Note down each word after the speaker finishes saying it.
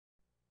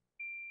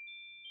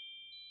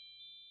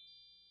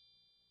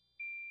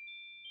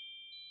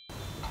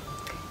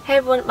Hey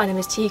everyone, my name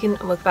is Tegan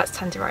and welcome back to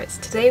Tandy Writes.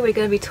 Today we're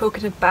going to be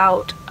talking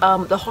about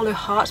The Hollow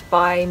Heart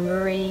by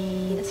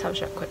Marie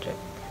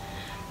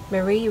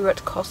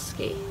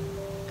Rutkoski.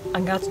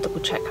 I'm going to have to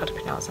double check how to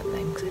pronounce that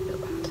name because I feel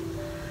bad.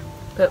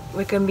 But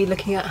we're going to be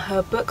looking at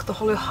her book The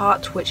Hollow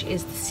Heart, which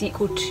is the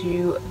sequel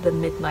to The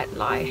Midnight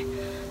Lie.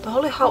 The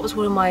Hollow Heart was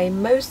one of my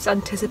most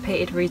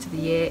anticipated reads of the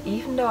year,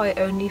 even though I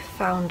only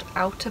found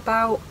out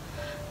about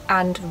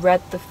and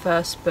read the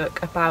first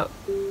book about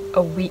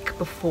a week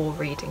before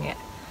reading it.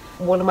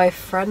 One of my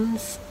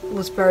friends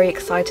was very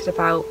excited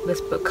about this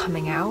book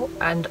coming out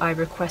and I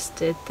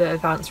requested the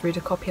advanced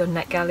reader copy on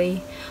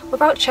NetGalley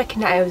without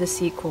checking that it was a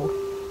sequel.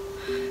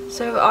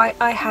 So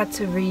I had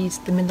to read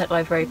The Midnight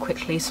Lie very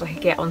quickly so I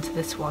could get onto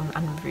this one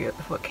and review it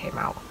before it came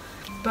out.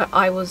 But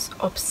I was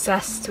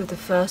obsessed with the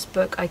first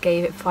book. I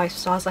gave it 5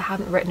 stars. I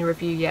haven't written a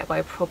review yet, but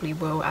I probably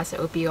will, as it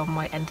will be on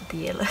my end of the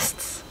year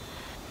lists.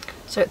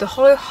 So The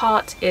Hollow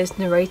Heart is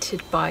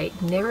narrated by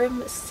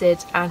Nirim,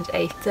 Sid and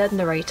a third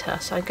narrator,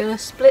 so I'm going to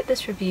split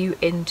this review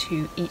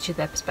into each of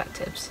their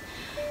perspectives.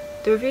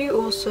 The review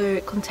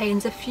also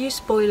contains a few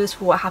spoilers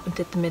for what happened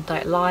in The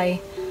Midnight Lie,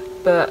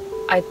 but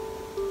I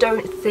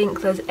don't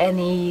think there's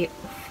any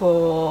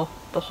for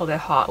The Hollow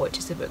Heart, which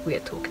is the book we are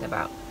talking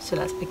about, so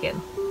let's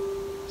begin.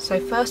 So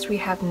first we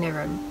have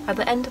Nirim. At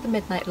the end of The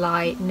Midnight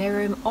Lie,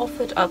 Nirim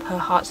offered up her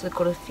heart to the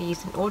god of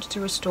thieves in order to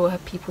restore her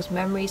people's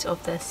memories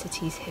of their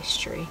city's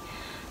history.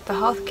 The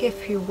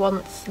Hearthkith who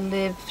once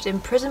lived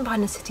imprisoned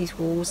behind the city's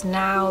walls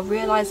now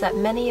realise that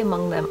many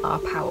among them are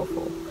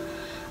powerful.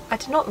 I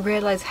did not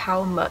realise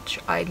how much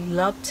I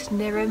loved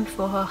Nirim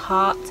for her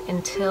heart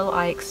until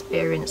I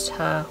experienced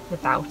her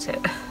without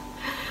it.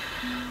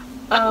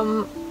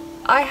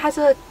 I had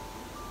a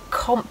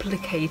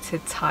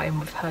complicated time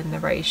with her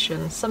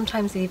narration,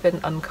 sometimes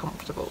even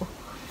uncomfortable.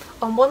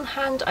 On one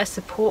hand, I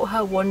support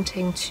her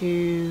wanting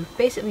to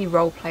basically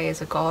roleplay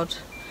as a god,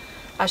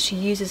 as she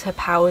uses her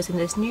powers in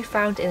this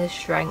newfound inner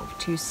strength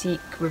to seek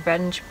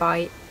revenge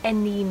by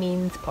any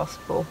means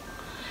possible.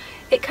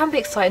 It can be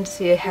exciting to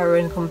see a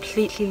heroine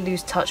completely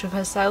lose touch with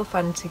herself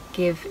and to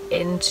give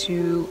in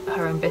to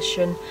her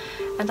ambition,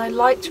 and I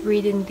liked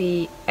reading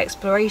the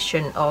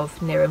exploration of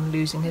Nirim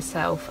losing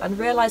herself and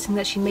realising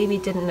that she maybe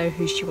didn't know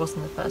who she was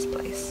in the first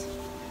place.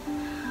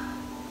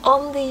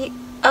 On the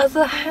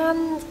other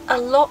hand, a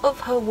lot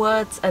of her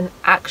words and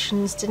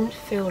actions didn't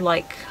feel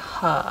like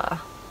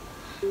her,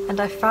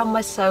 and I found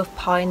myself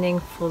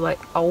pining for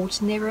old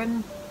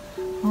Nirim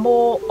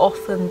more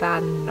often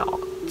than not.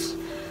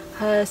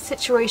 Her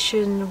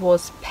situation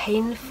was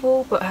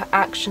painful, but her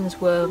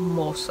actions were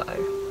more so,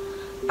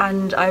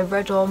 and I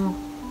read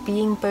on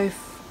being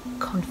both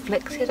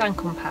conflicted and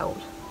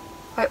compelled.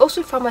 I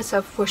also found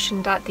myself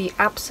wishing that the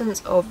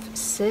absence of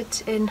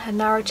Sid in her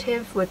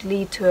narrative would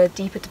lead to a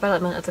deeper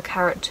development of the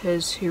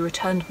characters who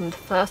returned from the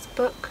first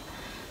book,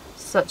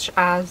 such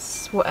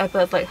as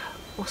whatever,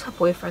 what's her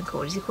boyfriend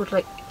called? Is he called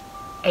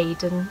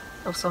Aiden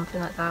or something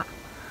like that?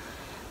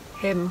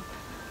 Him.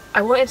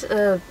 I wanted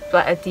a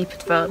deeper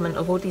development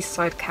of all these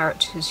side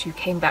characters who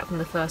came back from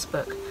the first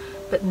book,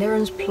 but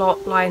Nirim's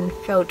plot line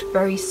felt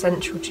very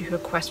central to her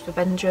quest for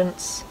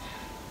vengeance,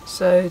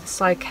 so the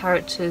side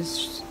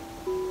characters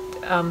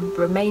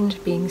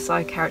remained being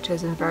side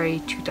characters and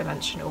very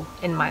two-dimensional,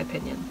 in my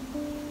opinion.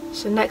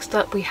 So next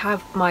up we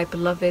have my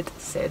beloved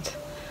Sid.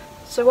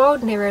 So while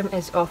Nirim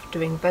is off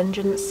doing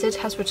vengeance, Sid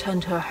has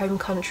returned to her home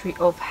country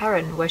of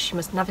Heron, where she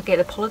must navigate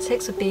the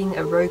politics of being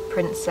a rogue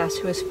princess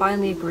who has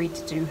finally agreed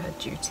to do her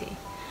duty.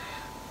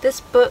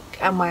 This book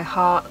and my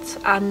heart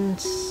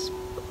and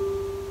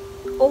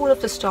all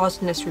of the stars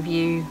in this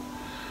review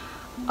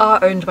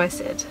are owned by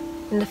Sid.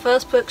 In the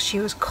first book she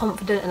was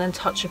confident and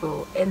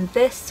untouchable. In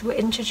this we're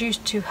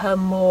introduced to her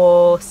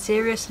more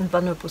serious and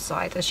vulnerable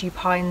side as she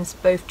pines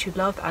both to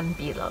love and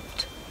be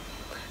loved.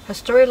 Her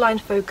storyline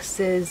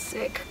focuses,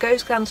 it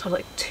goes down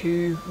to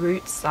 2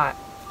 routes that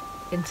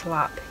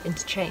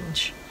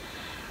interchange.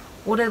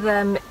 One of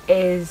them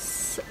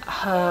is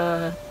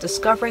her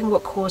discovering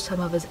what caused her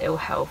mother's ill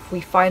health. We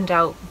find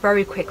out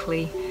very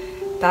quickly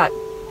that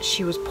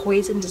she was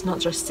poisoned, it's not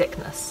just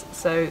sickness,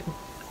 so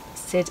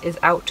Sid is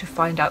out to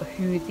find out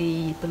who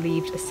the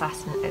believed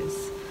assassin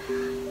is.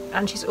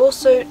 And she's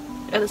also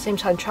at the same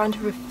time trying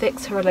to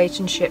fix her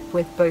relationship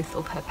with both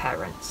of her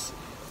parents.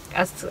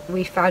 As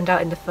we found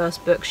out in the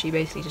first book, she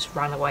basically just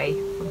ran away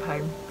from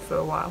home for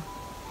a while.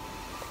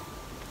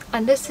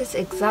 And this is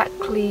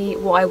exactly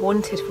what I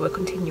wanted for a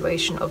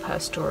continuation of her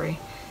story,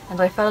 and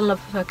I fell in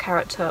love with her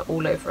character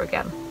all over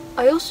again.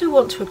 I also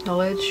want to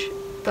acknowledge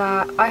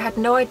that I had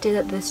no idea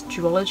that this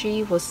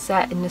duology was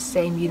set in the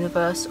same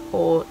universe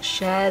or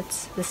shared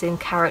the same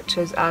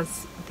characters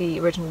as the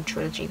original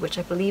trilogy, which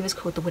I believe is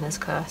called The Winner's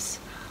Curse.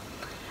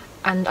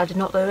 And I did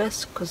not know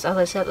this because, as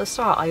I said at the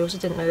start, I also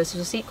didn't know this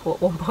was a sequel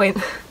at one point.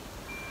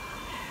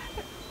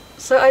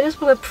 So I just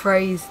want to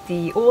praise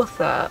the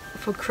author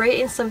for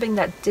creating something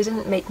that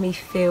didn't make me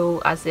feel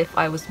as if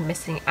I was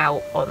missing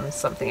out on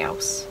something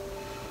else.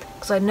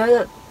 Because I know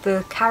that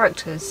the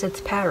characters, Sid's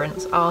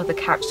parents, are the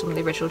characters from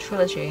the original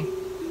trilogy.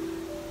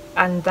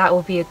 and that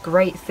will be a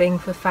great thing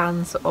for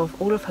fans of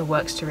all of her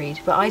works to read.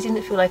 But I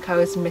didn't feel like I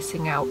was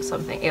missing out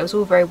something. It was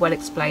all very well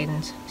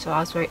explained, so I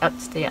was very up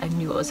to date. I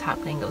knew what was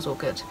happening, it was all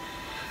good.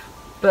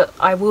 But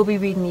I will be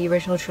reading the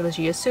original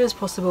trilogy as soon as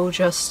possible,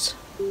 just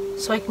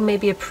so I can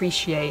maybe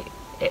appreciate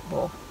it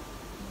more.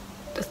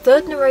 The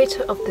third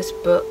narrator of this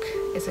book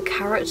is a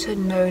character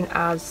known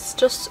as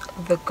just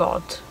the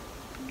God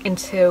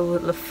until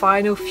the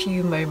final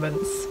few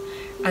moments,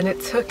 and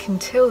it took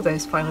until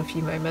those final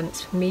few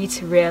moments for me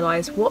to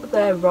realise what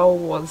their role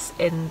was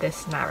in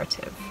this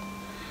narrative.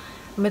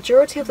 The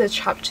majority of the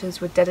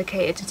chapters were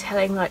dedicated to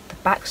telling like the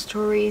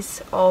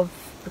backstories of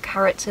the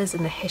characters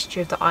and the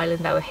history of the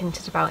island that were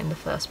hinted about in the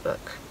first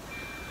book.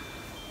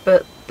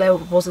 But there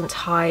wasn't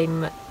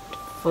time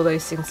for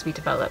those things to be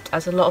developed,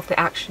 as a lot of the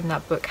action in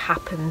that book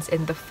happens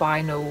in the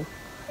final,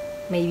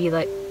 maybe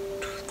like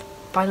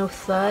final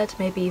third,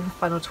 maybe even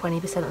final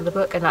 20% of the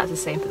book, and that's the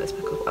same for this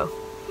book as well.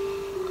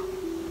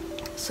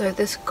 So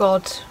this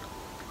God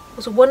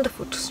was a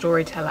wonderful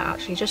storyteller,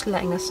 actually, just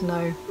letting us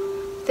know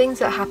things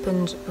that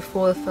happened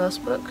before the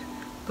first book,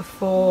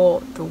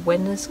 before the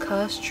Winner's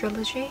Curse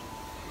trilogy.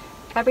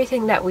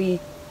 Everything that we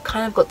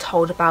kind of got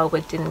told about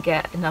but didn't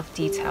get enough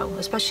detail,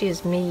 especially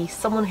as me,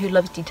 someone who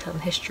loves detail in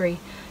history.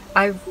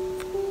 I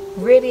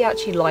really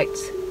actually liked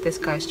this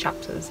guy's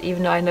chapters,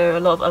 even though I know a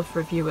lot of other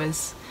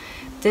reviewers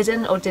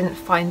didn't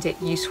find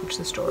it useful to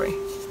the story.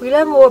 We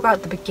learn more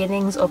about the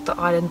beginnings of the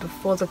island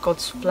before the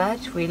gods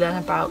fled, we learn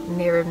about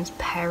Niram's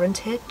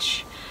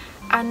parentage,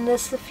 and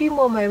there's a few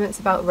more moments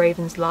about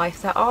Raven's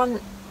life that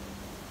aren't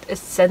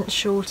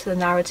essential to the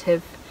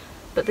narrative,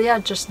 but they are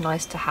just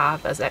nice to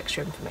have as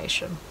extra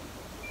information.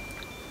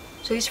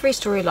 So these three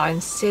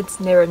storylines, Sid's,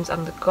 Niram's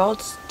and the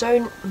gods,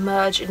 don't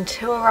merge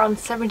until around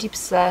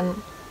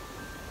 70%,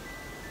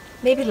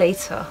 maybe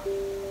later,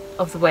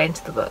 of the way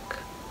into the book.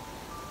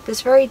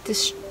 This very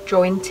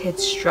disjointed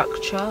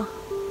structure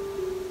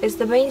is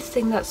the main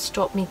thing that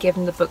stopped me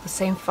giving the book the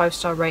same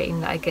 5-star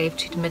rating that I gave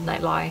to The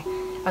Midnight Lie,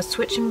 as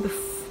switching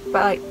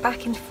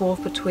back and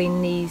forth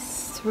between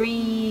these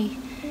three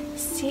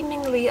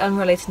seemingly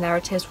unrelated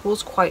narratives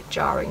was quite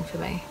jarring for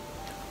me.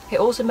 It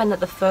also meant that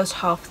the first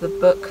half of the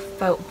book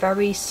felt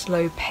very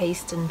slow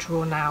paced and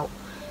drawn out,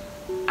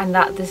 and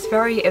that this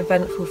very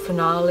eventful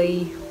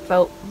finale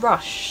felt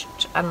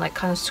rushed and like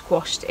kind of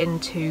squashed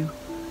into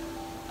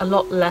a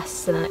lot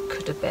less than it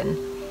could have been.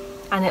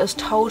 And it was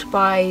told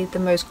by the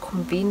most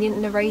convenient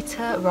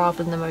narrator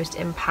rather than the most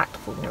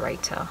impactful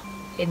narrator,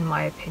 in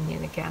my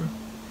opinion again.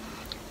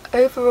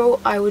 Overall,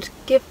 I would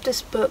give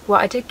this book, well,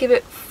 I did give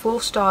it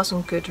 4 stars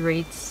on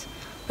Goodreads,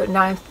 but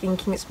now I'm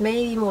thinking it's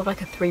maybe more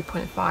like a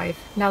 3.5,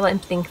 now that I'm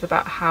thinking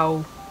about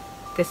how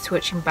this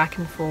switching back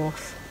and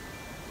forth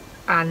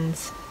and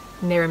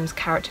Niram's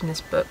character in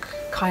this book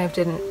kind of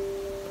didn't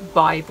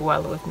vibe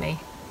well with me.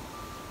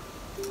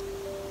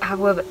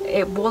 However,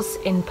 it was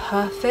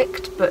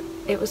imperfect, but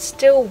it was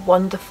still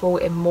wonderful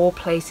in more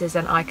places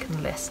than I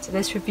can list.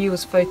 This review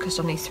was focused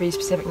on these 3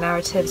 specific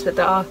narratives, but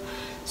there are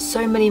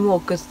so many more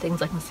good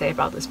things I can say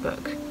about this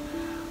book.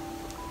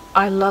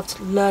 I loved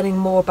learning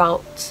more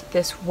about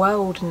this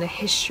world and the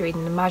history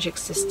and the magic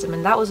system,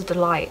 and that was a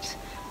delight,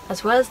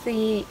 as well as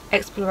the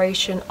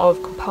exploration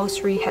of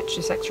compulsory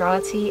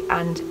heterosexuality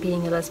and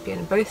being a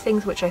lesbian, both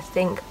things which I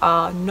think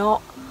are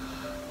not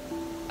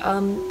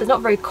they're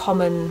not very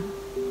common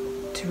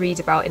to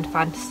read about in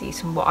fantasies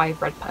from what I've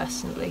read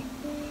personally.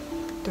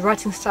 The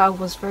writing style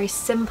was very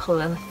simple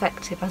and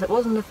effective, as it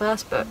was in the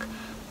first book,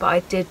 but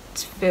I did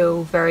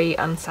feel very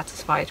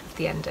unsatisfied with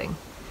the ending.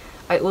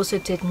 I also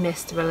did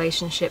miss the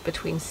relationship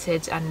between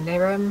Sid and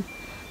Niram,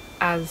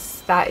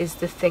 as that is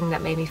the thing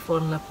that made me fall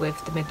in love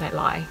with The Midnight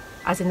Lie,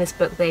 as in this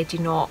book they do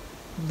not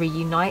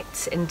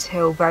reunite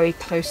until very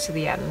close to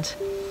the end.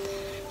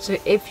 So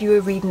if you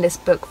were reading this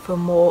book for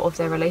more of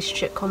their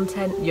relationship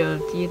content, you're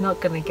not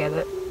gonna get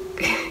it.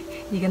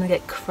 You're gonna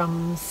get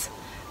crumbs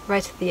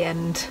right at the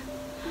end.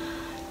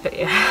 But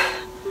yeah,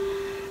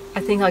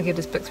 I think I'll give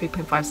this book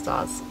 3.5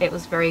 stars. It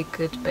was very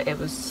good, but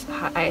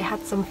it had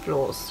some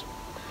flaws.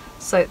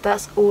 So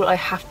that's all I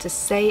have to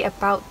say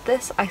about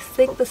this. I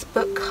think this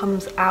book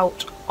comes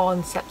out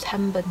on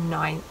September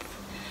 9th,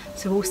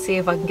 so we'll see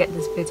if I can get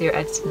this video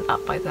edited and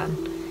up by then.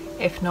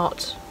 If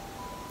not,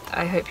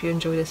 I hope you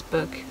enjoy this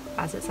book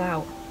as it's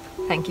out.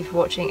 Thank you for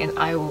watching, and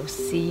I will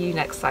see you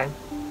next time.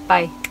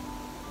 Bye!